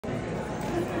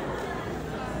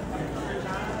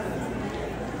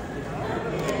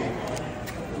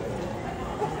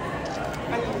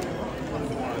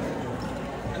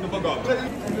Thank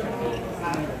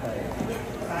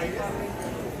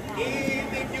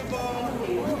you po.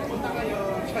 Punta kayo.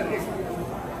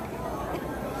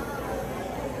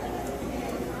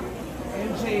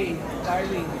 MJ,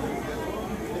 darling.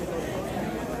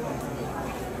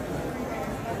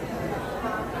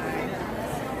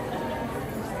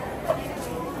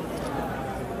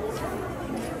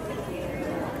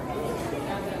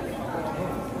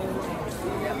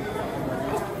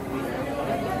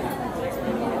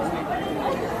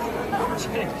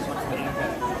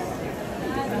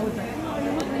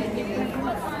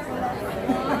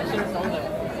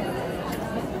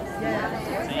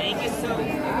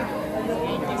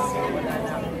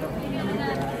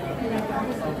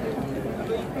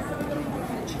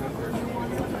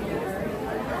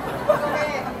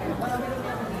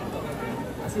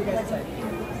 See you guys outside.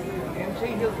 And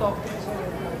Shane, he'll talk.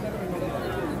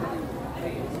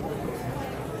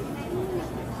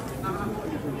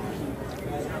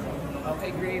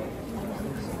 Okay, great.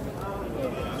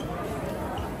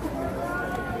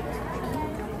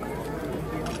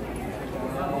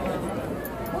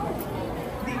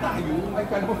 Di tayo. Ay,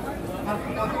 kalo.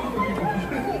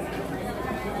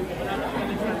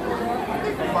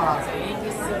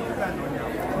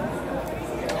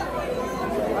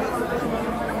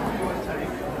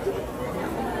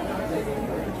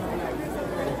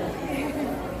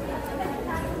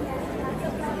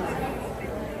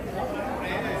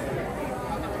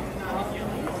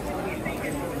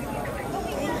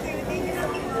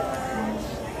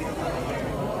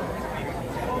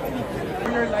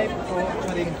 Your life ko,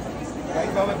 charing.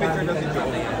 Kahit ba may picture daw si Job?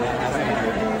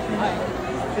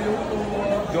 Hello to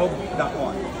Job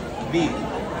Dakon. B.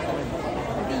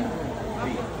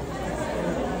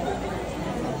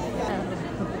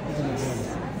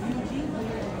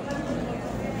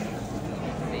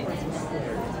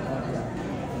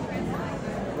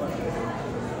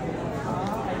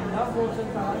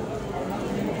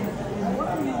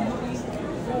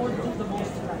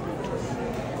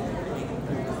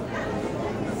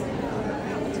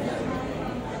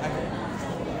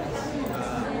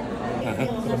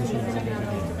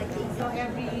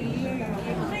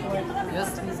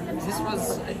 Yes, this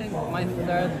was, I think, my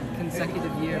third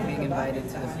consecutive year being invited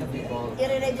to the Philippine Ball.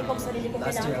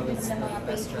 Last year I was the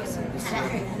best dresser. This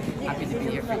year, happy to be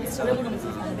here for Issa as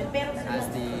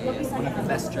one of the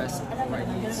best dressed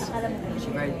parties.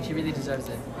 She really deserves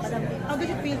it. How did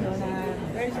it feel, no, na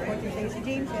very supportive sa'yo si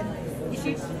James and is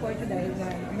she support you dahil na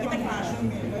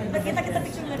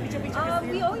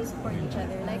we always support each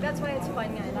other. Like, that's why it's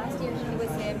fun nga. Last year, she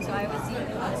was him, so I was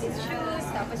his shoes.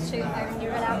 Tapos siya yung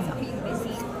nirelax ako yung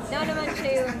busy. Now naman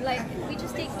siya yung, like, we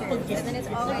just take turns. And then it's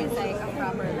always, like, a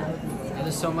proper love. And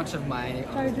there's so much of my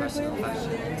own personal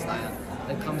fashion style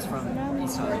that comes from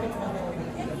Issa.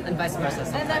 And vice versa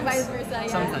sometimes. And then vice versa,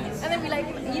 yeah. Sometimes. And then we like,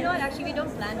 you know what, actually we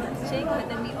don't plan matching, but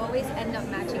then we always end up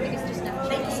matching because just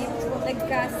naturally,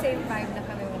 same vibe na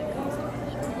kami when it comes to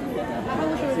fashion. how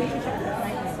was your relationship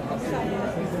right now?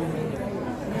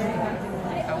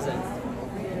 How was it?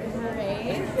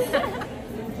 Great.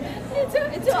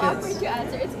 it's so awkward to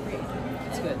answer. It's great.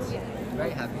 It's good. Yeah.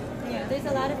 Very happy. Yeah, there's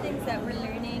a lot of things that we're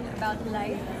learning about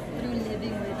life through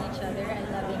living with each other and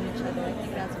loving each other. I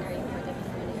think that's very important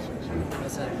in a relationship.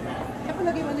 What's that? Siya po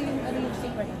lagi, ano yung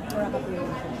secret for a couple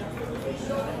relationship?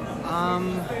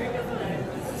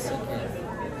 Secret.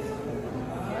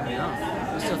 I don't know.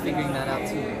 We're still figuring that out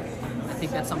too. I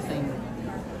think that's something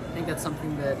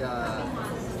that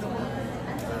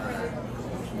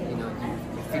you know,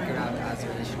 you figure out as a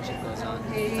relationship goes on.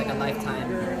 It's like a lifetime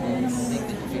thing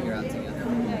that you figure out together.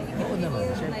 Yeah, you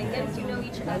can like get to know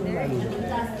each other, and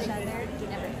each other, you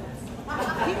never know.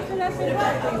 Hindi ko lang sila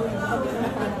kayo,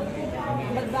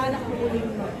 magbalak ko ulit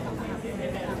mo.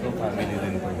 So, family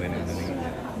rin po ba yung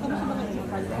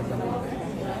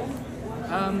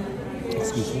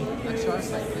Excuse me? Not sure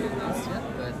if I did announced yet,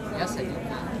 but yes, I did.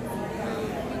 I'm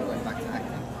going back to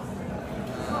acting.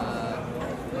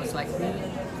 Most likely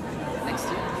next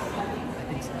year. I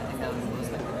think so. I think that was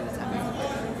most likely by the time.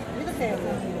 Dito sa'yo.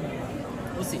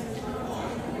 We'll see.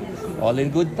 all in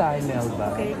good time,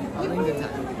 Melba. Okay. All in good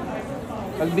time.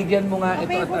 Pagbigyan mo nga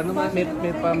ito at ano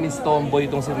may pa Miss Tomboy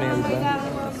itong si Melba.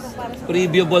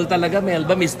 Preview ball talaga,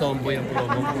 Melba, Miss Tomboy ang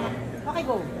promo mo. Okay,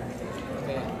 go.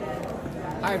 Okay.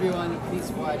 Hi everyone, please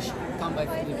watch Come By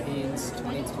Philippines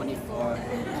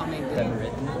 2024 coming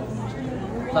written.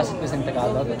 Plus it was in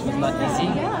Tagalog, which was not easy.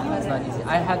 It's not easy.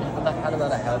 I had a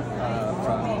lot of help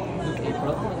from Luke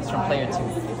April. He's from Player 2.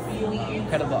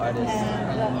 Incredible artist.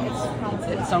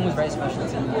 And the song was very special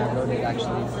to me. I wrote it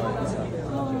actually for Issa.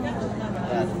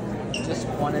 Yeah, just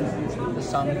wanted the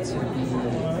song to be,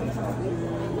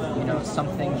 you know,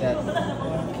 something that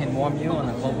can warm you on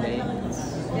a cold day.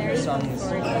 The song is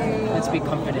meant to be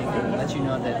comforting, let you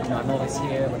know that, you know, I'm always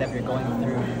here, whatever you're going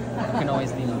through, you can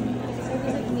always lean on me. So it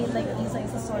was like made like Issa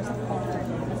is a source of comfort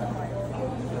as a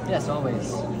partner. Yes,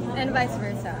 always. And vice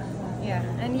versa. Yeah.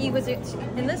 And he was,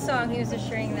 in this song, he was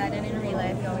assuring that, and in real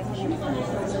life, he always assured that.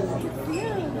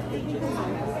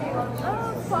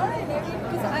 Oh, fun!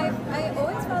 Because I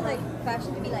always felt like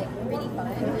fashion to be like really fun.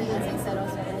 And as I said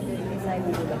also in the interviews, like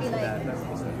it could be like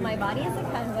my body is a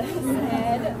canvas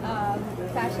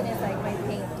and fashion is like my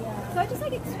paint. So I just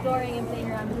like exploring and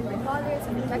playing around with different colors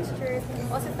and textures.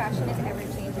 Also, fashion is ever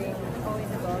changing,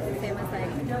 always evolving. Same as like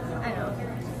I don't know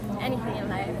anything in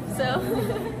life. So.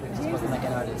 Just like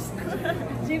an artist.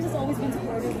 James has always been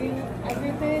supportive of you,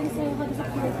 everything. So how does it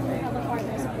feel to have a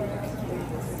partner support?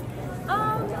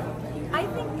 I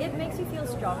think it makes you feel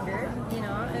stronger, you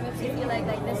know. It makes you feel like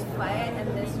this fight and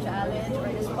this challenge or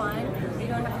this fun, you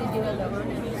don't have to do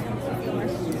alone. It just makes you feel more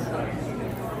strong.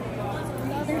 On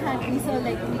the other hand, Issa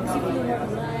like makes you feel more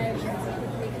alive, she makes you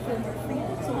feel more free.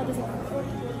 So how does it feel?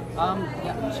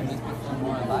 Yeah, she makes me feel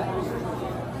more alive,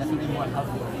 definitely more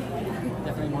healthy,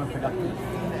 definitely more productive.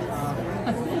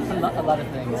 A lot of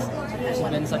things. She's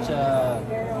been such a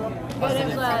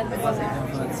positive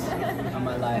influence on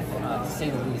my life, to say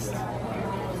the least.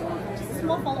 Just a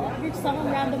small follow-up. Your song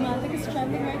Randomatic is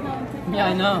trending right now on TikTok. Yeah,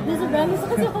 I know. There's a random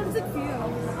song, so how does it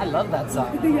feel? I love that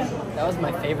song. Yeah. That was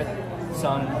my favorite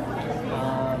song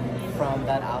from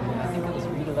that album. I think it was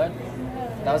Reid.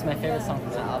 That was my favorite song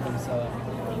from that album. So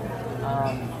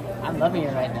I'm loving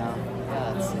it right now.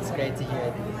 Yeah, it's great to hear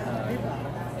it.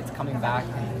 It's coming back.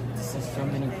 There's so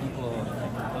many people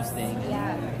like, posting.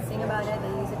 Yeah, sing about it. They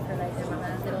use it for like their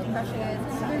romance little crushes.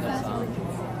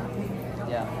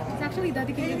 Yeah. It's actually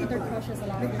dedicated to their crushes a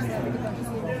lot. There's celebrity crushes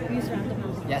who use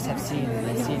Randomatic. Yes, I've seen a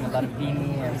lot of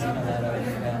Beanie. I've seen a lot of.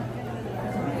 Yeah.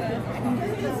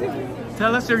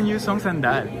 Tell us your new song,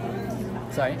 Sandal.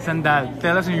 Sorry. Sandal.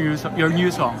 Tell us your new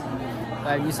song.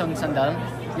 New song Sandal.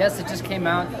 Yes, it just came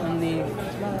out only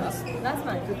Last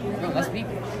month. no, last week.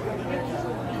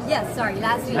 Yes, sorry,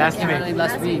 last week. Last yeah. week.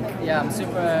 Last week. Yeah, I'm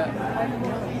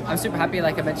super happy.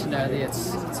 Like I mentioned earlier,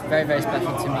 it's very very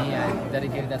special to me. I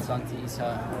dedicated that song to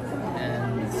Issa,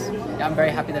 and yeah, I'm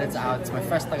very happy that it's out. It's my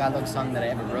first Tagalog song that I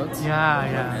ever wrote. Yeah,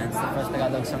 yeah. And it's the first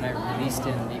Tagalog song I released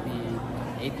in maybe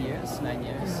 9 years. So. I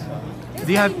was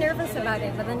Do you have- really nervous about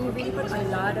it, but then you really put a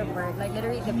lot of work. Like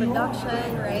literally the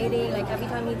production, writing, like every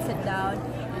time he'd sit down,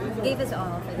 he gave us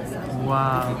all for this song.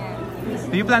 Wow.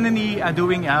 Do you plan any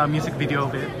doing a music video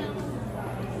of it?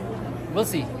 We'll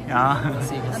see. Yeah. We'll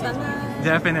see. We'll see. Abangan.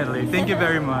 Definitely. Thank you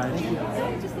very much. Yeah.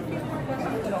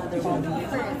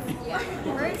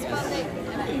 First, public.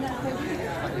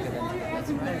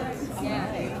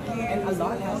 Yeah. And a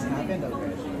lot has happened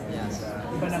already. Yes.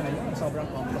 Iba na ngayon, sobrang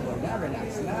comfortable na,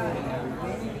 relax na, and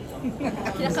everything.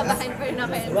 Kinakabahan pa rin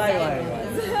ako. Why?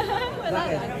 Wala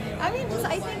lang. I mean, just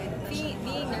I think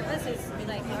being nervous is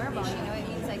like normal, you know. It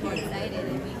means like you're excited.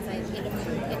 It means like it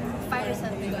fires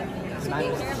something up in you. So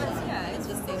being nervous, yeah, it's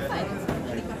just fun.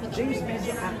 James,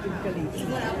 medyo active ka lately.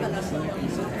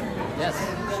 Yes.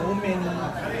 So many,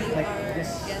 like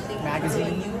this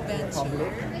magazine,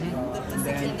 public, and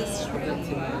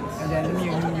then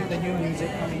the new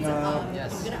music coming up.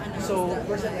 Yes. So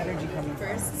where's that energy coming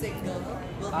from?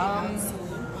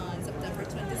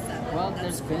 Well,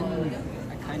 there's been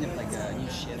a kind of like a new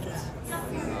shift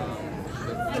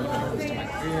when it comes to my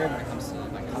career, when it comes to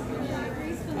my company.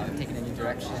 I've taken a new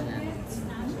direction and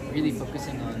really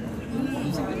focusing on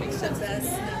music that makes sense.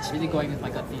 Really going with my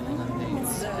gut feeling on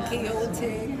things.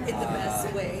 Chaotic in the best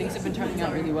way. Things have been turning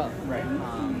out really well. Right.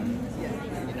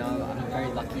 You know, I'm very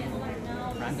lucky.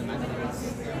 Random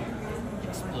is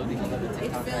exploding all over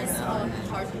TikTok right now.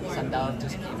 Sandal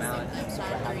just came out. I'm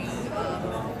super happy.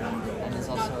 And there's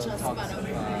also talks of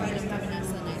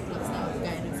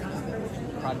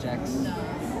projects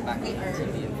back in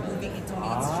TV.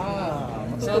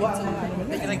 So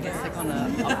I feel like it's like on a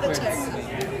upwards.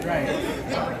 Right.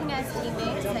 Working as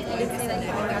teammates, like I didn't say that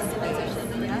you were active on social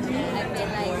media. I've been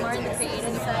like more on the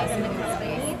creative side of the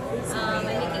company, and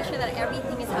making sure that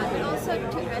everything is out. And also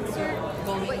to answer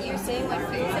what you're saying, what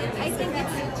feels like, I think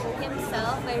it's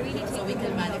himself. I really take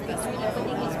the manifest, really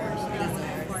putting his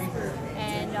personality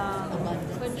and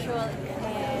control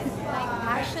and like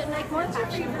passion, like more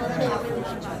passion will happen in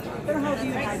this project. Pero how do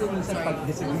you handle minsan pag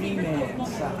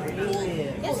disagreements sa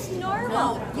creative? It's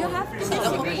normal. You have to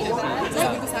disagree.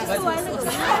 Like just a while ago,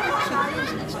 you have to challenge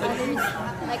each other's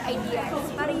like ideas.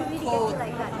 How do you really get to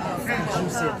like that?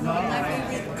 Juice it, no?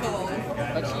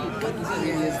 But he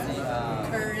really is the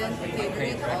current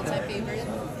favorite, all-time favorite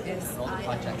is All the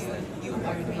projects that You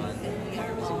Are Me, and we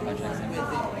are all projects and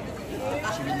with it.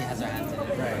 she really has her hands in it.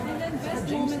 Right.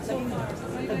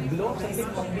 Nag-blow sa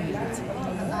TikTok bigla.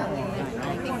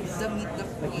 I think the Meet the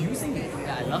Using it.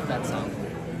 Yeah, I love that song.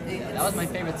 Yeah, that was my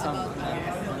favorite song on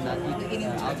that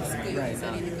album.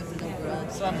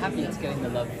 So I'm happy it's getting the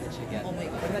love it should get. Oh my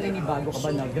God. Pero naninibago ka ba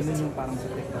na ganun yung parang sa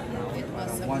TikTok now? It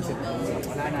was a Once it comes up,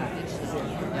 wala na.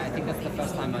 Yeah, I think that's the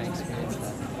first time I experienced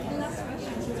that.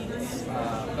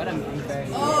 But I'm very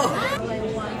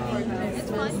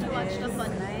It's fun to watch stuff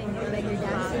online. You're like you're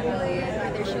dancing to it, or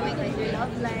they're showing like your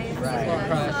love life, Right.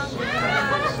 song,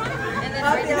 and then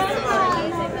we're just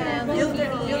stories and then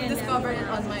You'll discover it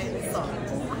on my song.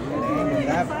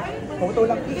 Rap. Photo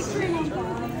lang. Picture lang po.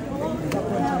 1,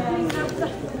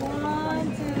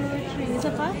 2, 3. Isa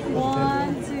pa?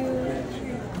 1, 2,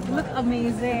 3. You look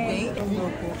amazing.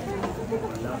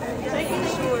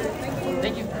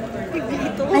 Thank you.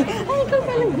 Ay, ikaw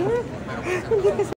pala, girl.